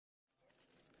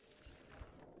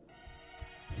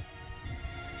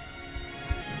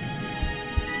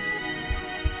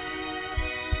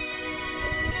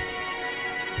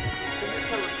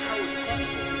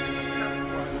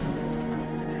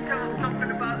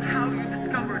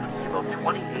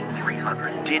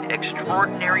28300 did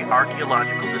extraordinary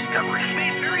archaeological discoveries. This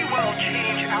may very well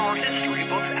change our history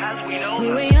books as we know We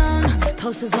them. were young,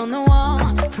 posters on the wall,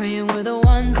 praying we're the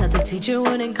ones that the teacher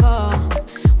wouldn't call.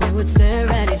 We would stare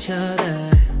at each other,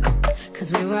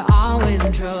 cause we were always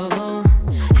in trouble.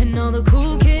 And all the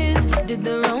cool kids did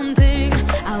their own thing.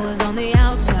 I was on the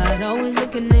outside, always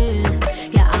looking in.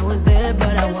 Yeah, I was there,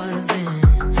 but I wasn't.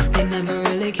 They never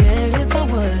really cared if I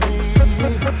wasn't.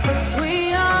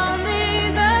 We all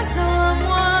need that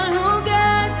someone who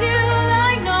gets you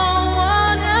like no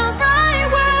one else, right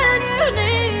when you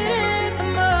need it the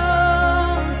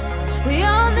most. We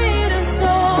all need a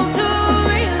soul to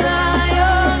rely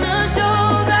on, a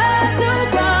shoulder to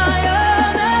cry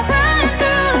on, a friend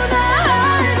through the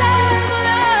highs and the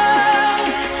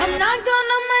lows. I'm not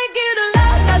gonna make it a la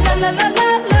la la la la la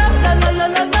la la la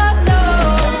la la la.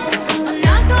 I'm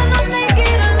not gonna make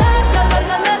it a la la la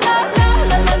la la la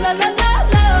la la la la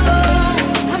la.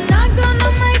 I'm not gonna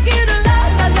make it a la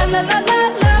la la la la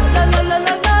la la la la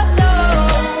la la la.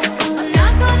 I'm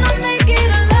not gonna make it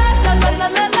a la la la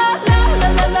la la la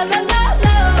la la la la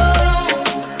la.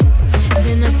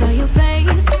 Then I saw your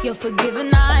face, your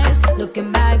forgiving eyes,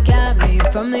 looking back at me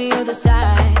from the other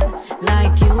side,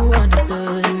 like you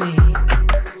understood me.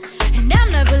 And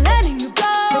I'm never letting you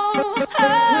go.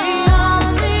 We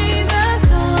all need that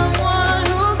someone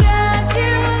who gets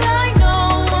you like no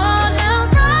one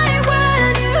else, right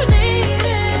when you need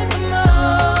it the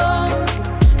most.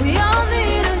 We all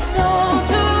need a soul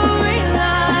to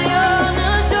rely on,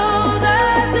 a shoulder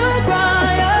to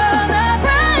cry on, a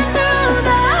friend through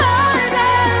the highs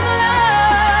and the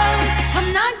lows. I'm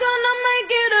not gonna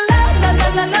make it a la la la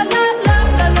la la la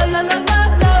la la la la la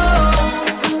la.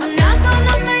 I'm not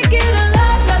gonna make it a la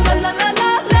la la la la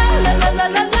la la la la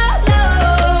la la la.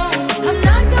 I'm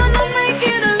not gonna make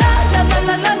it a la la la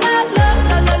la la la la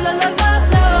la la la la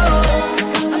la.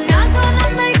 I'm not gonna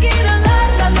make it a la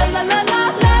la la la la la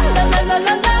la la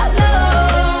la la la.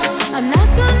 I'm not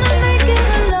gonna make it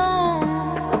alone.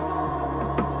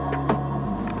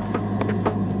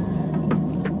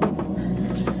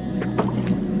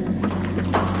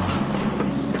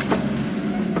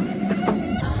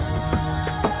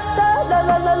 La la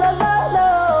la la la la.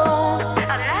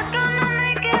 I'm not gonna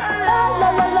make it alone. La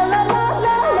la la la la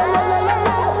la la la la la.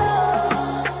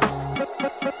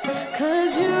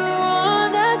 'Cause you are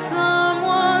that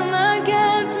someone that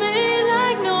gets me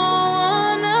like no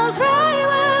one else, right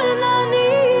when I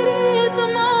need it the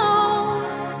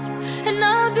most. And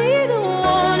I'll be the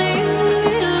one you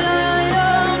rely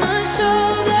on, a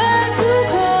shoulder to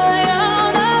cry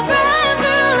on, a friend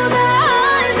through the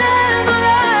highs and the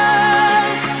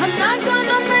lows. I'm not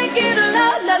gonna make it a la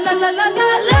la la la la la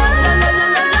la la la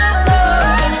la la la.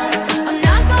 I'm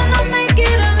not gonna make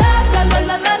it a la la la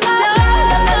la la la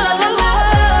la la la la la.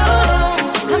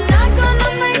 I'm not gonna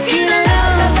make it a la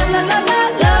la la la la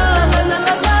la la la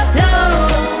la la la.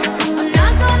 I'm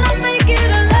not gonna make it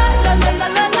a la la la la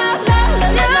la la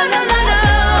la la la la la.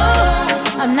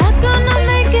 I'm not gonna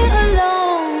make it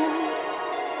alone.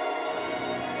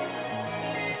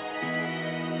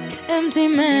 Empty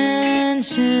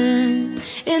mansion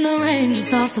in the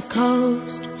ranges off the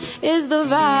coast is the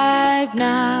vibe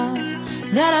now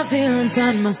that I feel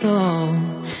inside my soul.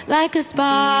 Like a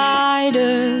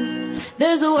spider,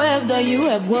 there's a web that you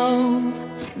have wove.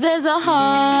 There's a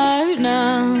heart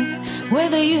now where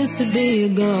there used to be a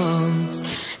ghost.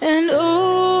 And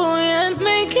oh, yeah, it's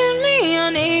making me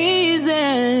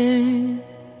uneasy.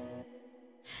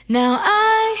 Now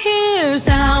I hear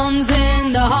sounds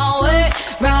in the hallway,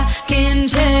 rocking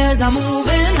chairs are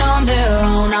moving on their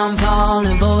own. I'm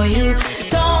falling for you,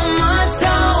 so much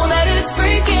so that it's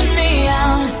freaking me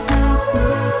out.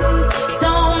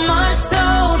 So much so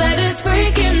that it's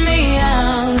freaking me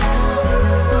out.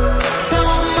 So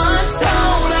much so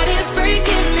that it's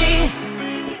freaking me.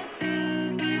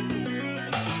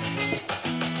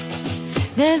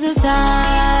 There's a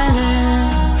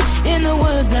silence in the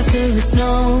woods after it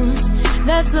snows.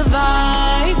 That's the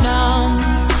vibe now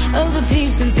of the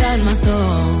peace inside my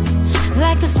soul.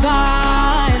 Like a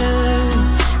spider,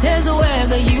 there's a web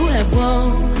that you have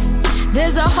wove.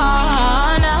 There's a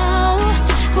heart now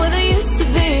where there used to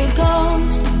be a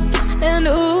ghost. And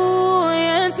ooh,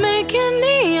 yeah, it's making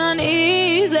me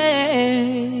uneasy.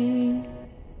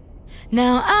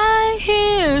 Now I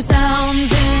hear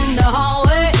sounds in the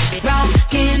hallway,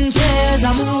 rocking chairs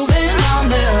are moving on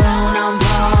their own. I'm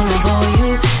falling for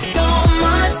you, so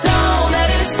much so that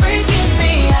it's freaking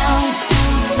me out.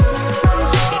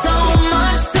 So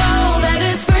much so that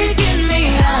it's freaking me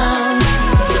out.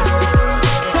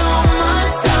 So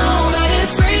much so that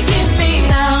it's freaking me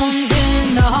out. Sounds in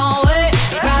the hallway,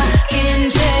 rocking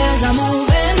chairs are moving.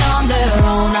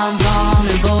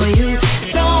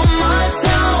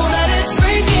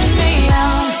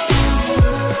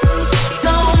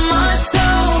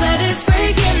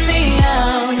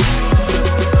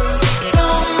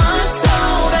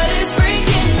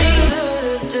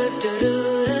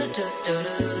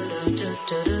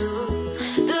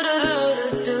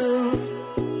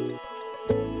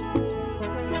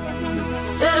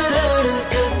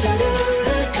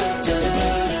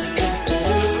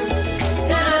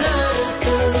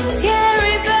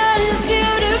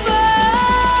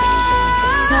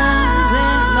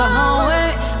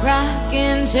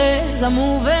 are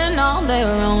moving on their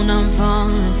own. I'm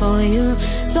falling for you,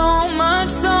 so much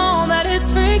so that it's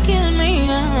freaking me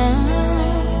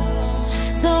out.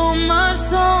 So much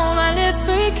so that it's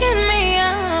freaking me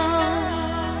out.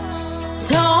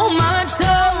 So much so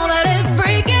that it's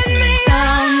freaking me out.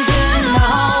 Sounds in the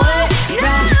hallway,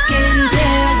 rocking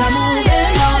chairs are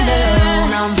moving on their own.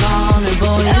 I'm falling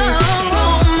for you. So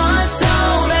much so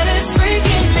that it's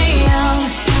freaking me out.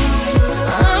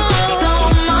 So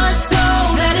much so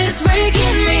that it's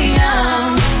freaking me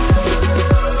out.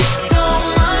 So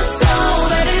much so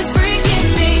that it's freaking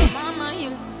me. Mama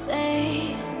used to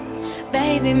say,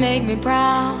 baby, make me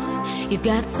proud. You've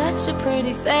got such a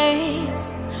pretty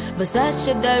face, but such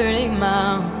a dirty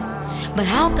mouth. But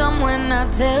how come when I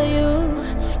tell you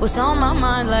what's on my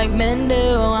mind like men do,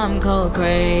 I'm called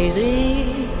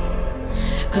crazy,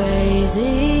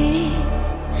 crazy.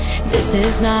 This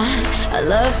is not a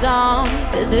love song,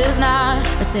 this is not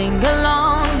a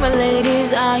sing-along. But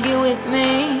ladies, are you with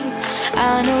me?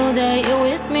 I know that you're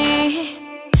with me.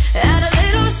 Add a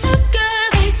little sugar,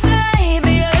 they say,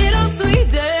 be a little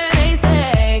sweeter, they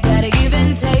say. Gotta give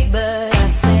and take, but I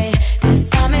say this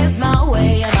time is my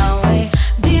way, my way.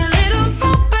 Be a little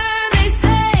proper, they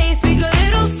say, speak a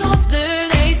little softer,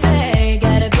 they say.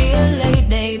 Gotta be a late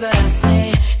day, but I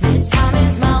say this time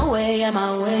is my way,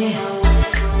 my way.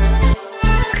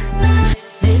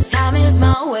 This time is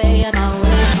my way, my way.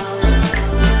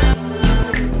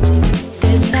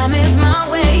 This time is my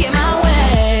way, my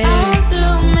way. I'll do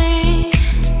me,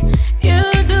 you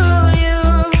do you.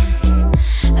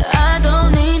 I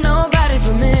don't need nobody's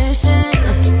permission.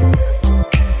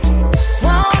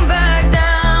 Won't back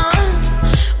down,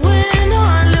 win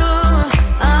or lose.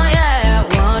 Oh yeah,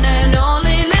 one and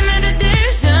only limited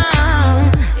edition.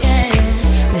 Yeah,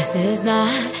 this is not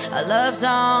a love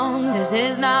song, this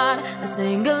is not a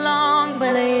sing-along.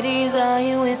 But ladies, are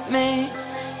you with me?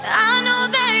 I know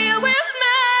that you're with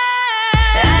me.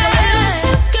 Add a little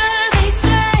sugar, they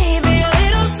say, be a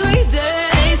little sweeter,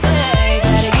 they say.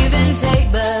 Gotta give and take,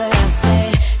 but I say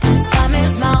this time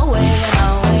is my way, my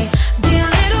way. Be a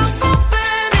little proper,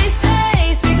 they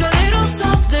say, speak a little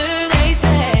softer, they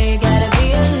say. Gotta be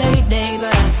a late day,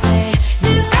 but I say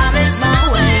this time is my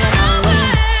way, my way.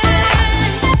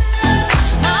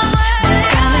 This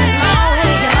time is my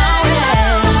way, my way.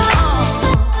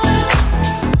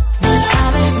 This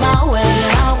time is my way,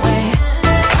 my way.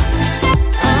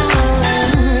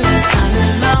 This time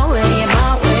is my way, my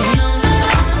way.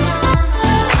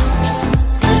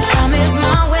 This time is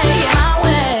my way, my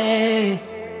way.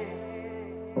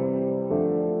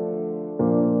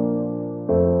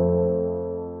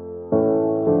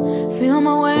 Feel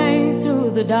my way through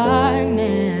the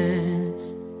darkness,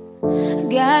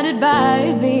 guided by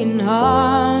a beating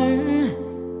heart.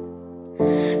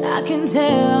 I can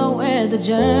tell where the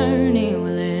journey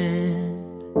will end,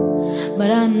 but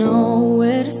I know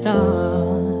where to start.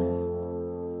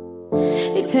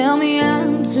 They tell me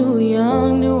I'm too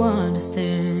young to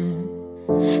understand.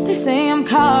 They say I'm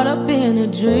caught up in a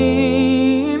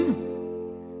dream.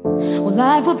 Well,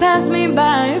 life will pass me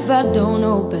by if I don't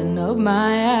open up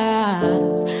my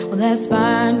eyes. Well, that's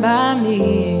fine by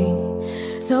me.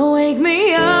 So wake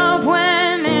me up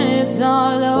when it's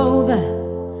all over,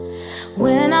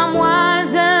 when I'm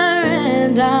wiser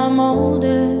and I'm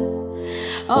older.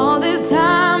 All this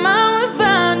time I was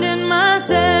finding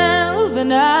myself,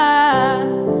 and I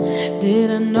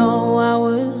didn't know I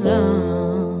was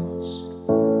lost.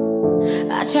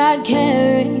 I tried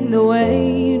carrying the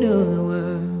weight of the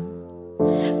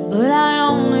world, but I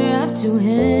only have two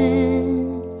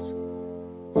hands.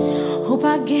 Hope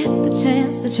I get the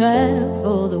chance to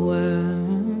travel the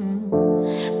world,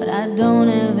 but I don't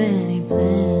have any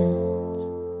plans.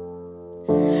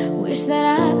 Wish that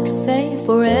I could stay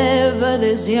forever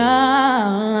this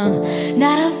young,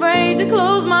 not afraid to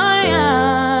close my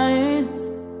eyes.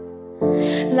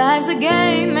 Life's a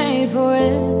game made for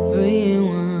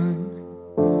everyone,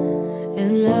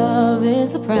 and love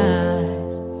is the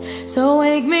prize. So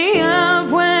wake me up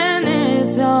when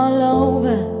it's all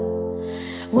over,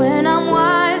 when I'm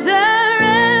wiser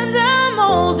and I'm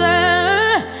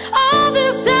older. All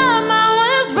this time I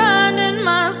was finding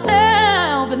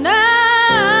myself, and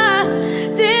I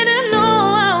didn't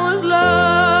know I was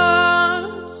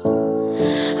lost.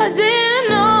 I didn't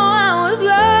know I was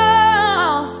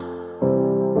lost.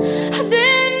 I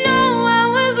didn't know I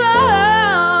was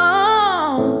lost.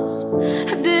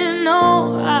 I didn't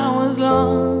know I was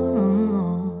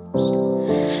lost.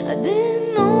 I didn't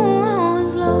know I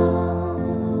was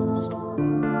lost.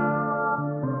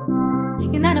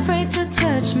 You're not afraid to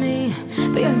touch me,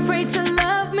 but you're afraid to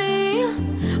love me.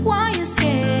 Why you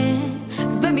scared?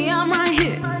 'Cause baby, I'm right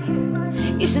here.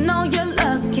 You should know you're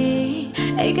lucky.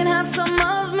 You can have some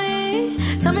of me.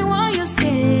 Tell me why you're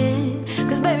scared.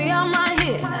 Cause baby, I'm right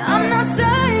here. I'm not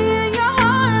saying you're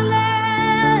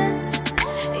heartless.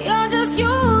 You're just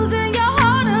using your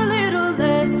heart a little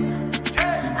less.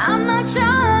 I'm not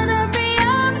trying to be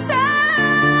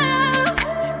obsessed.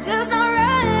 Just not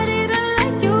ready to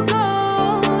let you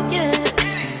go yet.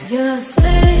 You're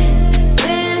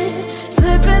slipping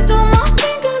through my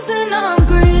fingers and I'm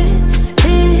gripping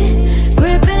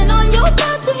on your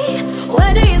body.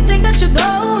 Where do you think that you're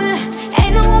going?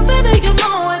 Ain't no one better, you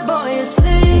know it, boy. You're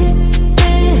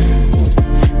slipping,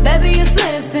 baby, you're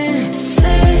slipping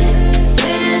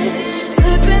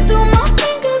through my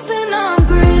fingers and I'm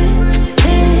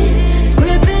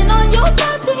gripping on your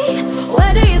body.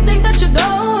 Where do you think that you're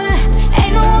going?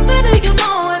 Ain't no one better, you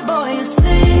know it, boy. You're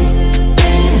slipping,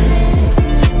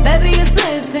 baby, you're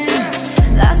slipping.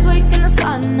 Last week in the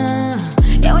sauna,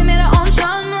 yeah, we made our own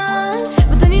genre,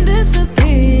 but then you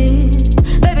disappeared.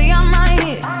 Baby, I'm right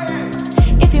here.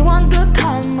 If you want good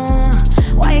karma,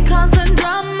 why you causing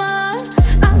drama?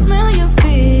 I smell your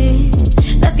feet.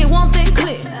 Let's get one thing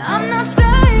clear. I'm not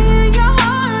saying you're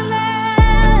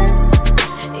heartless.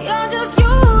 You're just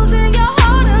using your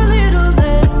heart a little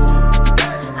less.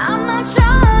 I'm not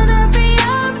trying to be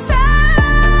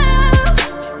obsessed.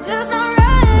 Just not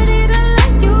ready to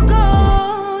let you go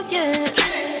yet.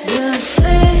 You're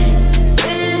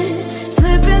slipping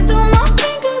through my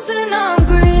fingers and I'm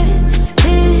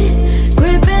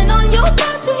gripping on your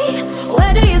body.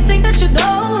 Where do you think that you're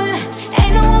going?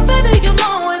 Ain't no one better, you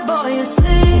know it, boy. You're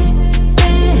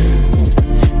slipping,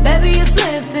 baby, you're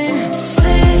slipping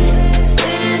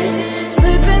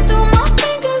through my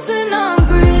fingers and I'm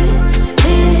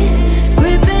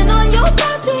gripping on your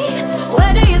body.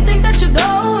 Where do you think that you're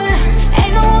going?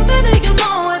 Ain't no one better, you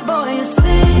know it, boy. You're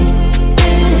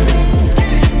slipping,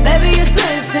 baby, you're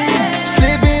slipping.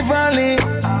 Slipping falling,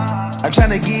 I'm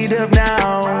tryna get up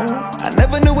now. I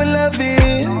never knew what love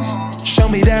is. Show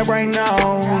me that right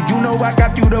now. You know I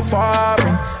got you the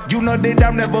foreign. You know that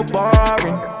I'm never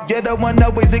boring. You're the one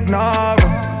always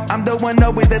ignoring. I'm the one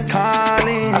always that's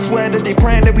calling. I swear that they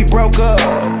praying that we broke up.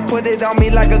 Put it on me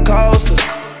like a coaster.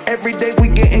 Every day we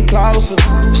getting closer.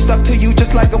 Stuck to you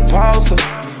just like a poster.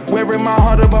 Wearing my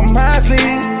heart up on my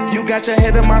sleeve. You got your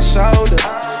head on my shoulder.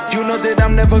 You know that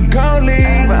I'm never gonna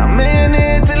leave. I'm in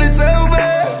it till it's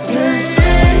over.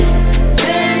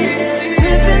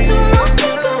 Slipping through my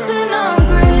fingers and I'm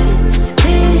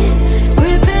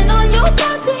gripping on your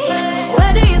body.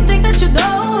 Where do you think that you're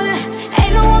going?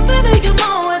 Ain't no one better, you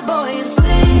know it, boy. You're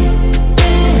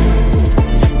slipping,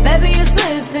 baby, you're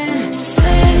slipping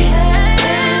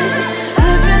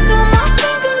through my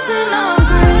fingers and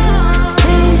I'm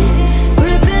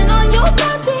gripping on your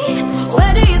body.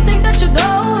 Where do you think that you're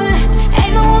going?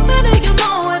 Ain't no one better, you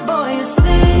know it, boy. You're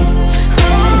slipping,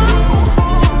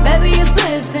 baby, you're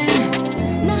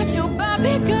slipping. Not your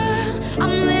Barbie girl,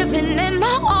 I'm living in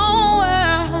my own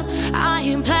world. I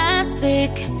am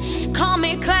plastic, call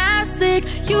me classic.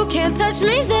 You can't touch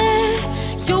me there,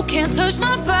 you can't touch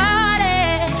my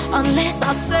body unless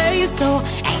I say so.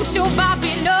 Ain't your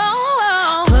Barbie, no.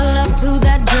 Pull up to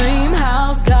that dream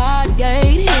house, God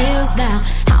gate hills now.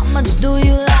 How much do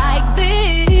you like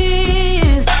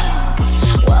this?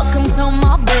 Welcome to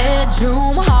my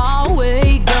bedroom,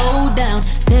 hallway, go down.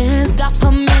 Stairs got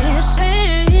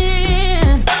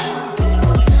permission.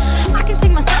 I can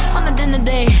take myself on a dinner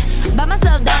date. Buy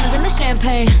myself diamonds and the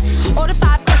champagne. Order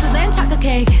 5 courses, then chocolate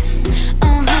cake.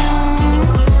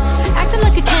 Acting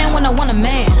like I can when I want a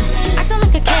man. Acting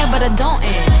like I care, but I don't.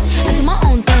 I do my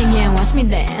own thing, yeah, watch me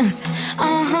dance.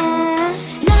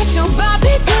 Not your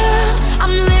Barbie girl,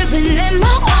 I'm living in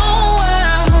my own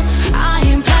world. I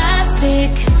am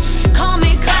plastic, call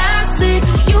me classic.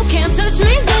 You can't touch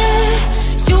me there,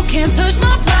 you can't touch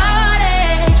my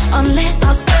body unless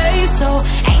I say so.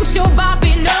 Ain't your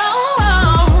Barbie, no.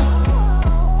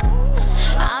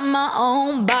 I'm my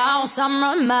own boss, I'm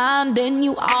reminding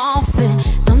you often.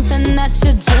 Something that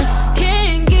you just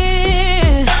can't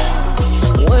get.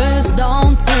 Words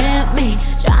don't tempt me,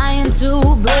 trying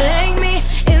to break me.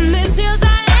 In this year's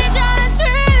I ain't trying to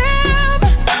trip.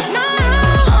 No,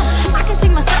 I can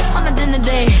take myself on a dinner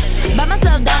date. Buy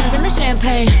myself diamonds and the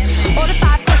champagne. Order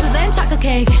 5 courses, then chocolate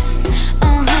cake.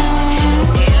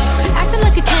 Acting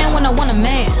like I can when I want a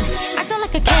man. Acting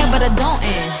like I care, but I don't.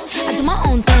 I do my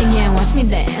own thing, yeah, watch me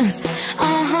dance.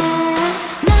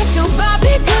 Not your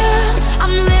Barbie girl,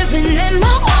 I'm living in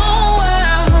my own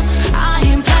world. I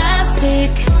am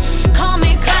plastic, call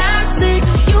me classic.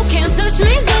 You can't touch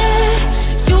me there,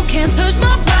 you can't touch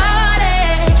my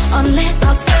body unless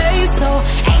I say so.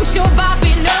 Ain't your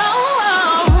Barbie, no.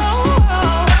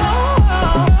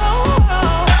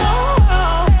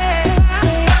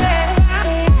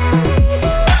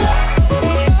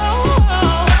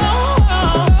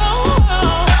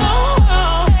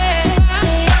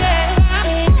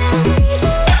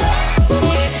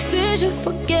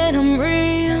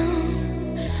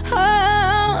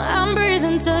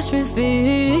 me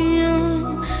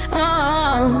feel.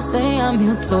 Oh, say I'm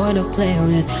your toy to play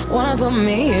with. Wanna put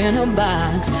me in a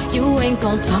box. You ain't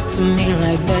gon' talk to me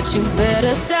like that. You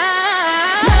better stop.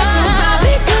 Not your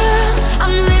Barbie girl.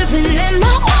 I'm living in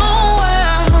my own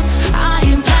world. I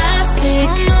am plastic.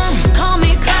 Call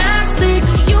me classic.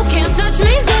 You can't touch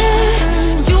me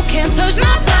there. You can't touch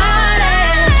my body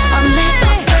unless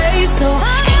I say so.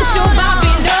 Ain't your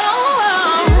Barbie no.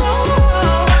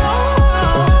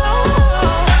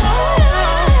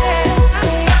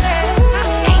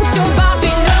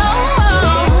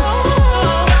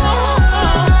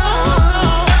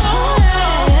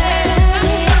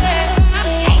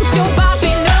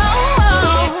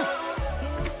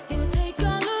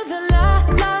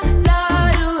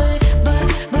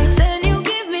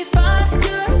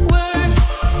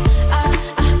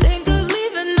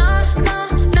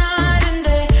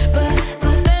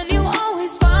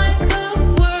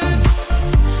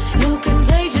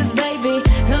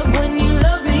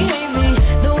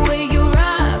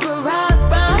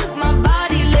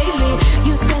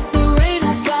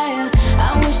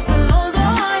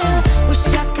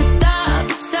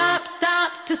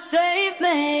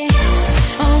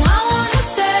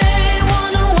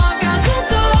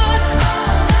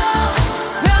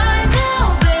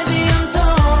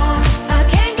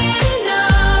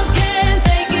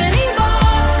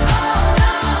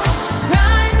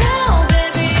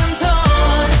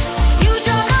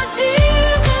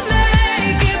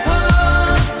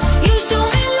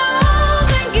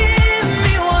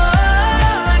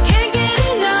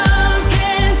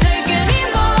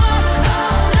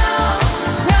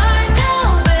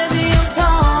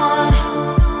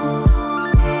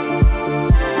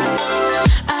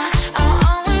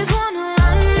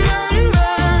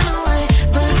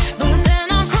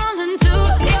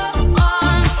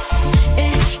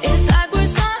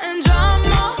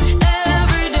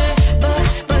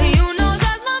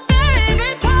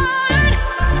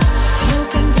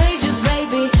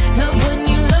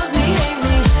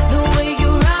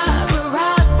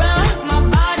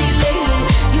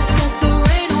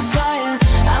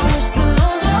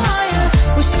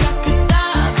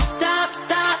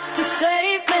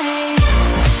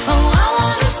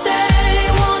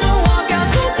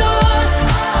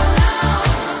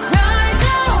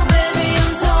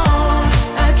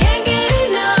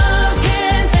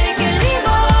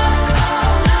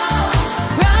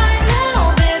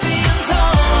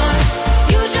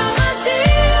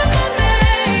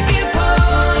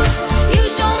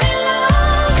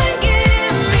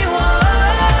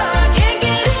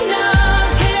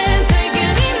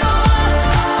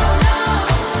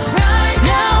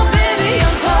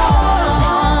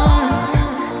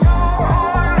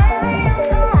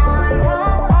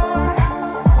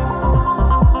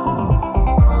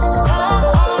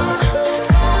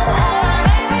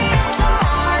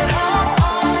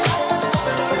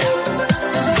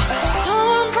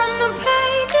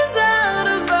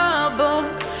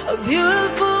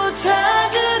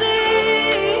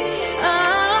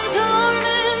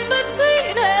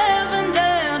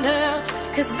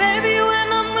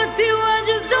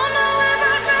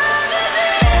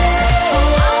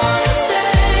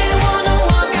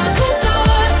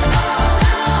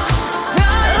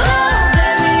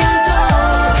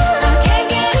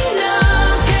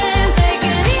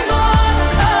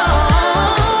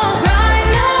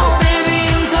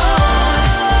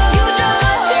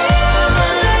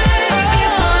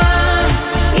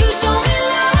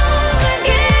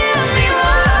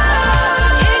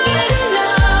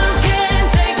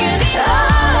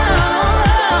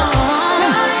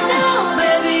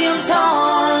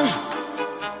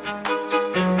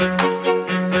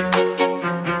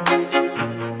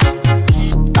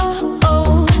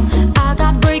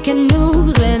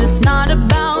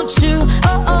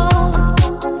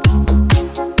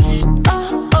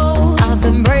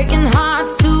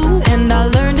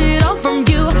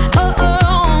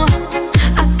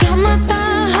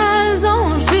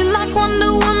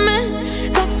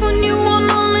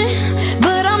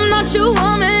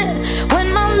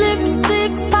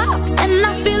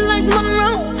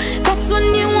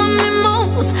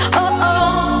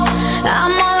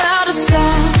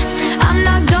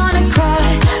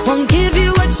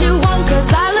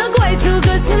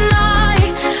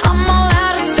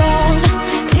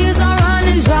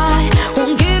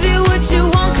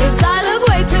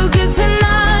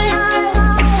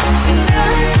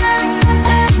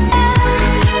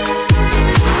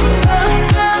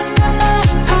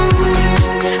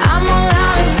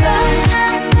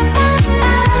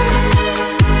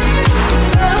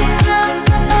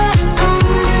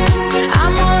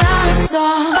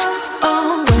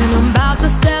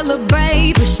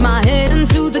 celebrate. Push my head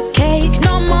into the cake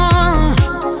no more.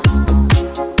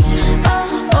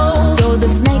 Oh, oh, you're the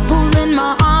snake pulling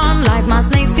my arm like my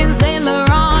snakeskin sailor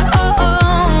on. Oh,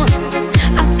 oh,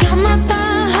 I got my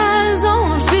thighs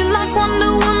on, feel like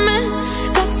Wonder Woman.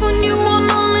 That's when you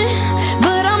wanna live,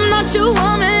 but I'm not your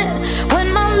woman. When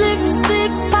my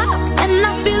lipstick pops and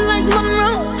I feel like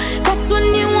Monroe, that's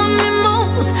when you want me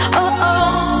most. Oh,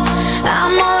 oh,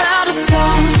 I'm all out of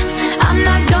salt, I'm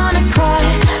not gonna cry.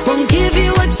 Won't give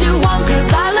you what you want,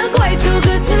 cause I look way too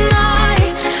good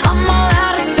tonight. I'm all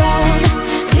out of salt,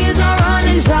 tears are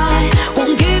running dry.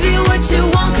 Won't give you what you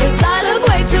want, cause I look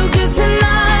way too good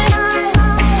tonight.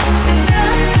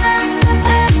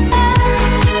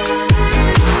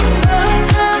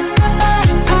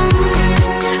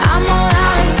 I'm all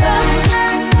out of salt,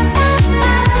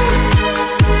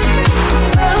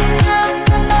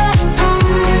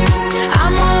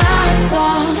 I'm all out of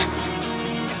salt.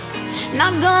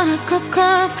 Not gonna cry.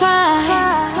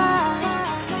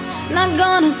 Not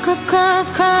gonna cry.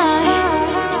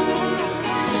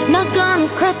 Not gonna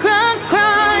cry.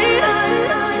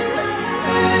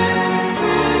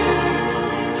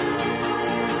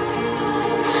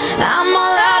 I'm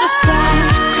all out of salt,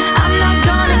 I'm not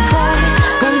gonna cry.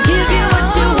 Won't give you what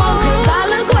you want, cause I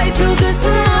look way too good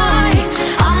tonight.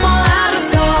 I'm all out of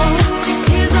salt,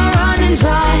 tears are running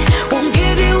dry. Won't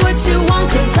give you what you want,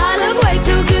 cause I look way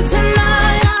too good tonight.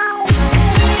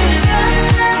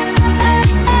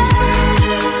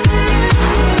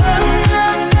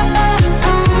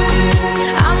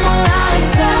 I'm all out of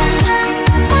salt,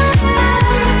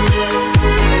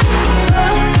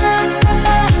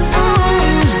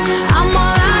 I'm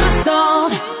all out of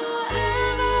salt.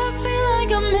 I feel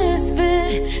like a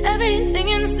misfit. Everything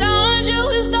inside you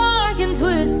is dark and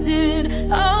twisted.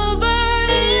 Oh, but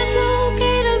it's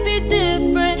okay to be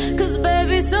different, cause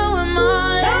baby, so am I.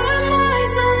 So am I,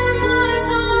 so am I,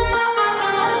 so am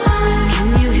I. Can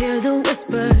you hear the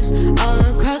whispers all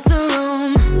across the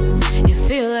room? You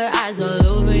feel her eyes all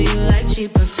over you like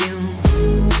cheap perfume.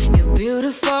 You're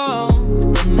beautiful,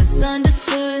 but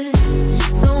misunderstood.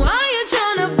 So why you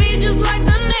tryna be just like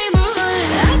the neighborhood?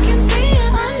 I can see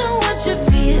it, I know what you're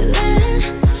feeling.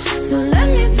 So let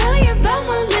me tell you about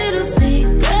my little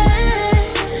secret.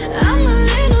 I'm a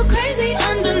little crazy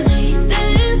underneath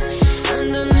this,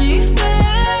 underneath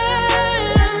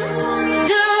this.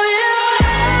 Do you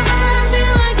ever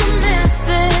feel like a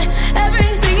misfit?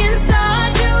 Everything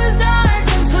inside you is dark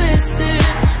and twisted.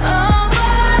 Oh,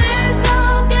 but it's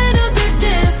okay to be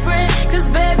different, cause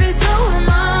baby, so am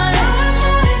I. So am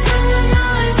I, so am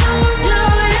I, so am I.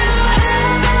 Do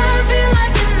you ever feel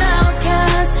like an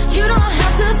outcast? You don't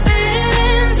have to fit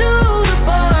into the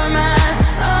format.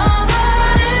 Oh,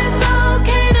 but it's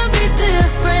okay to be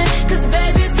different, cause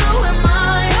baby, so am I.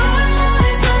 So am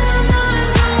I, so am I,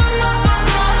 so am I.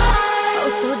 Oh,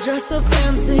 so dress so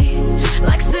fancy,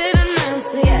 like Sid and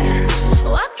Nancy, yeah.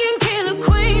 Walking killer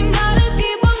queen, gotta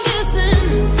keep on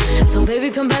kissing. So baby,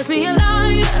 come pass me a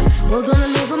lighter, we're gonna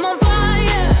leave them on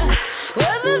fire.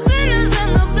 We're the sinners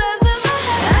and the blessings.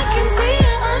 I can see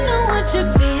it, I know what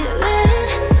you're feeling.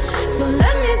 So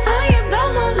let me tell you about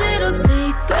my little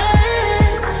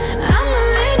secret. I'm a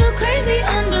little crazy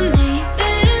underneath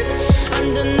this,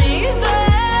 underneath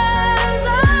this.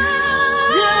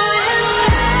 Do you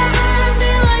ever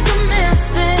feel like a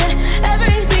misfit?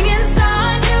 Everything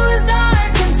inside you is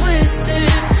dark and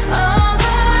twisted. Oh,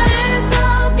 but it's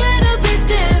okay to be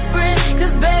different,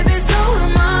 cause baby, so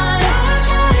am I. So am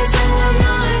I, so am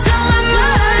I, so am I.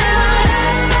 Do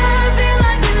you ever feel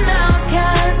like an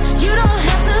outcast? You don't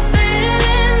have to fit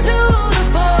into the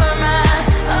format.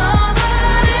 Oh,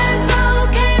 but it's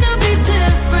okay to be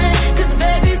different, cause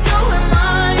baby, so am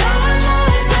I. So am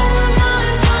I, so am I,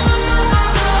 so am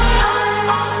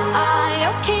I.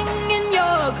 You're king and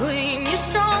you're queen, you're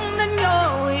strong and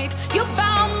you're weak, you're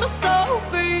bound but so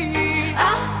free.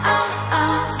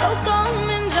 So come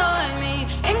and join me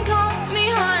and call me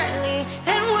Harley,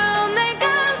 and we'll make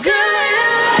us good. Do you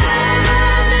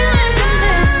ever feel like a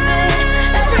misfit?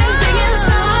 Everything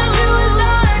inside you is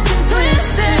dark and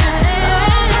twisted.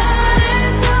 Oh, but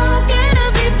it's okay to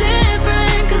be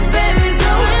different, cause baby,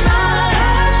 so am I. So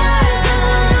am I, so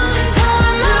am I, so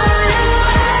am I. Do you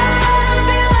ever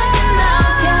feel like an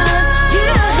outcast? You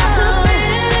don't have to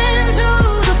fit into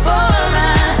the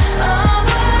format. Oh,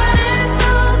 but it's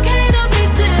okay to be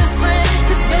different,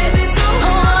 cause baby, so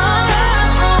am I. So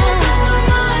am I, so am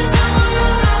I, so am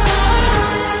I.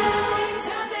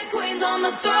 Had the queens on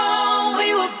the throne, we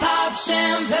would pop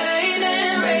champagne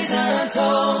and raise a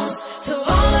toast to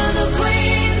all of the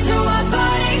queens who are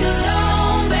fighting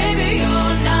alone. Baby,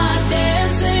 you're not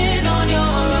dancing on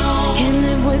your own. Can't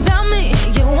live without me,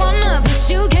 you want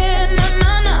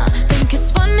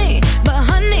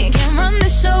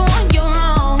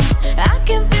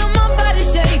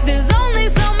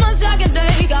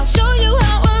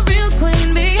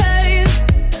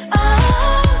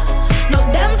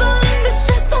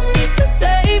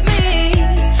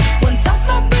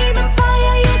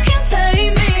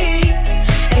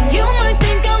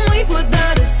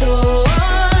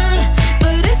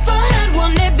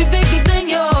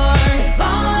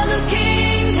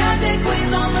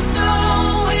the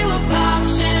throne, we would pop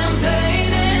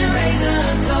champagne and raise a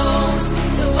toast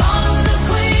to all of the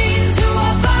queens who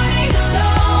are fighting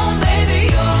alone. Baby,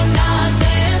 you're not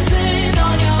dancing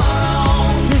on your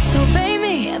own. Disobey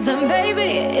me, then baby,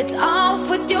 it's off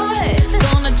with your head.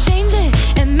 Gonna change it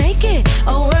and make it a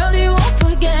world you won't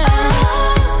forget.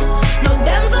 No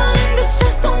damsel in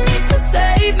distress, don't need to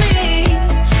save me.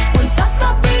 Once I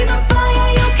stop breathing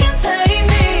fire, you can't take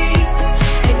me.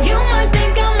 And you might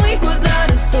think I'm weak without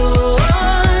a sword,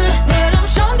 but I'm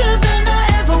stronger than I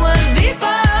ever was before.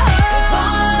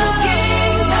 All of the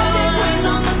kings had their queens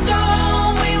on the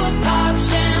throne. We would pop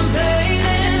champagne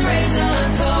and raise a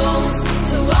toast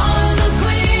to all of the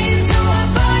queens who are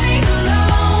fighting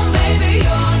alone. Baby,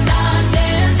 you're not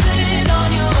dancing on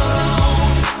your own.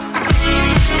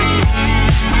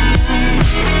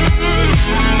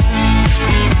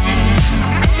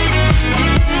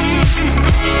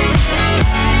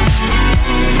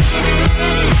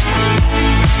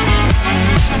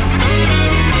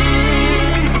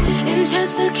 In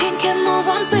chess, a king can move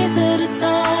one space at a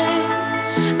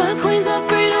time, but queens are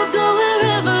free to go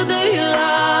wherever they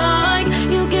like.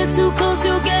 You get too close,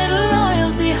 you'll get a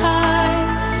royalty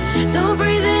high. So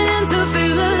breathe it in to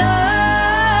feel alive.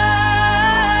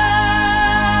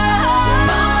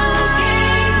 All of the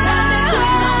kings have their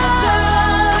queens on the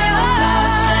throne. We will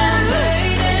pop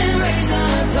champagne and raise a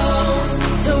toast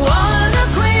to all of the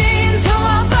queens who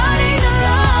are fighting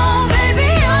alone. Baby,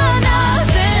 you're not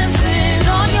dancing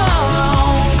on your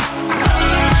own.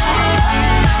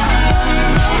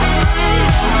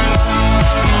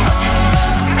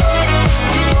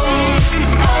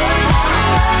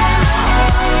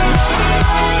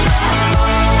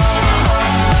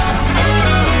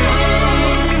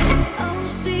 Oh,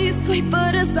 she's sweet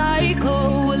but a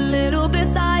psycho, a little bit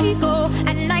psycho.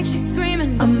 At night she's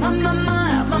screaming, I'm on my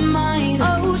mind.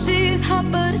 Oh, she's hot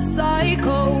but a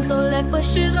psycho, so left but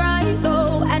she's right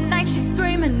though. At night she's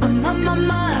screaming, I'm on my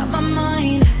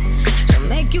mind. She'll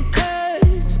make you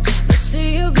curse, but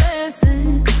she a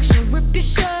blessing. She'll rip your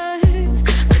shirt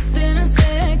within a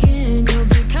second. You'll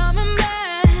be coming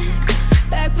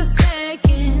back for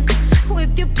seconds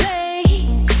with your play.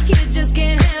 You just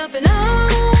can't help it. No,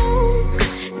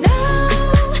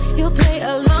 you'll play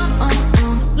along.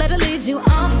 Let her lead you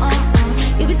on.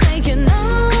 You'll be saying no,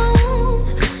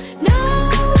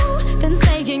 then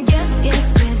saying yes,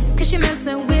 'cause you're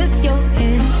messing with your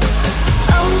head.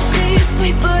 Oh, she's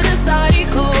sweet but a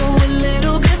psycho, a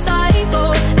little bit psycho.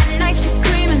 At night she's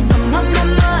screaming, I'm on my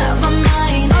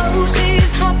mind. Oh,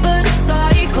 she's hot but a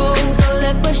psycho, so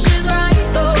left but she's right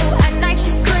though. At night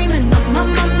she's screaming, I'm on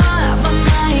my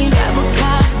mind. Grab a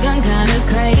cop, gun kinda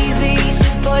crazy.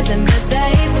 She's poison but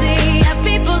tasty. Yeah,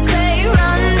 people say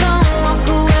run, don't walk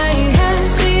away. Yeah,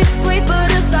 she's sweet but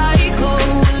a psycho,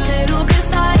 a little bit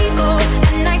psycho.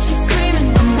 At night she's screaming,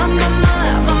 I'm on my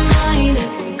mind.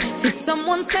 See,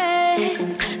 someone said,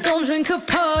 don't drink her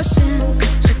potions.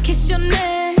 She'll kiss your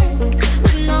neck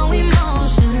with no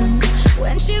emotion.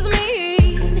 When she's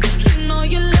mean, you know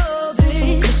you love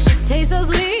it. If she tastes so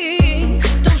sweet,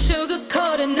 don't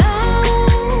sugarcoat it.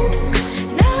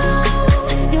 No,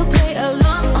 you'll play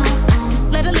along.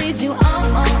 Let her lead you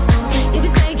on. You'll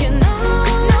be saying no,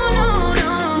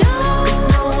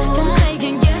 then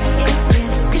saying yes,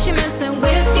 'cause you're messing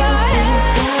with your head.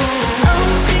 Oh,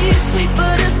 she's sweet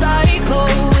but a psycho,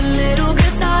 a little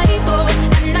bit psycho.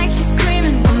 At night she's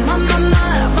screaming, I'm on my mind.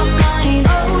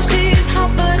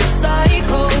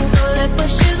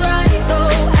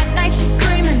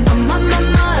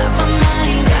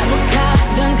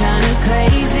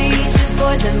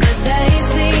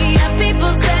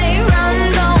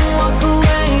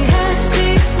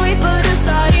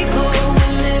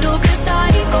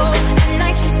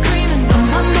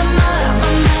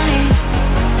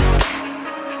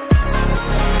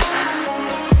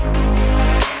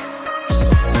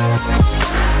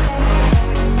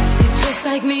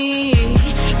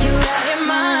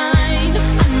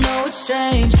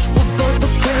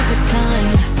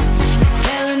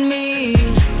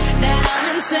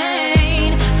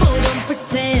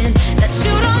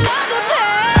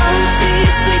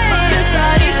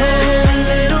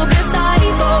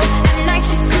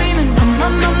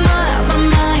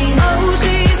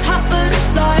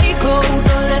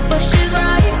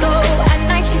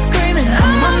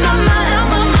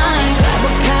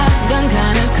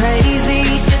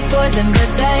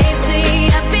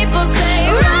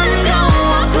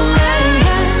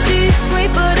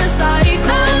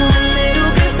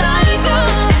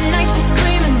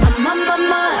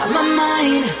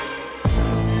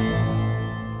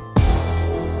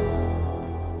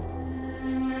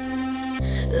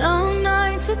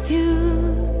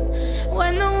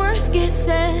 get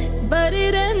sad, but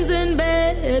it ends in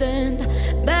bed and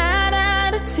bad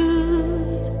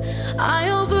attitude. I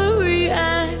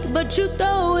overreact, but you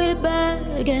throw it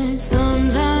back, and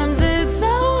sometimes